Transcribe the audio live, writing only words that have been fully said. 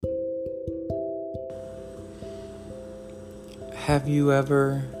Have you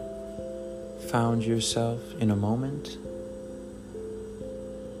ever found yourself in a moment,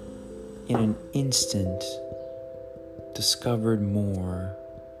 in an instant, discovered more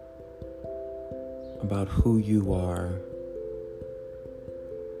about who you are,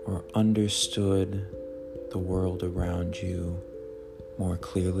 or understood the world around you more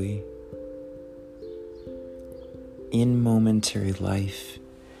clearly? In momentary life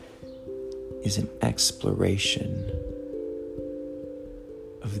is an exploration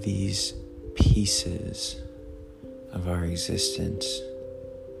of these pieces of our existence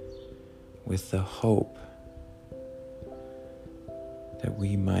with the hope that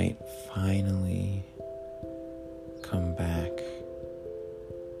we might finally come back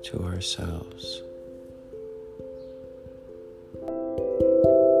to ourselves.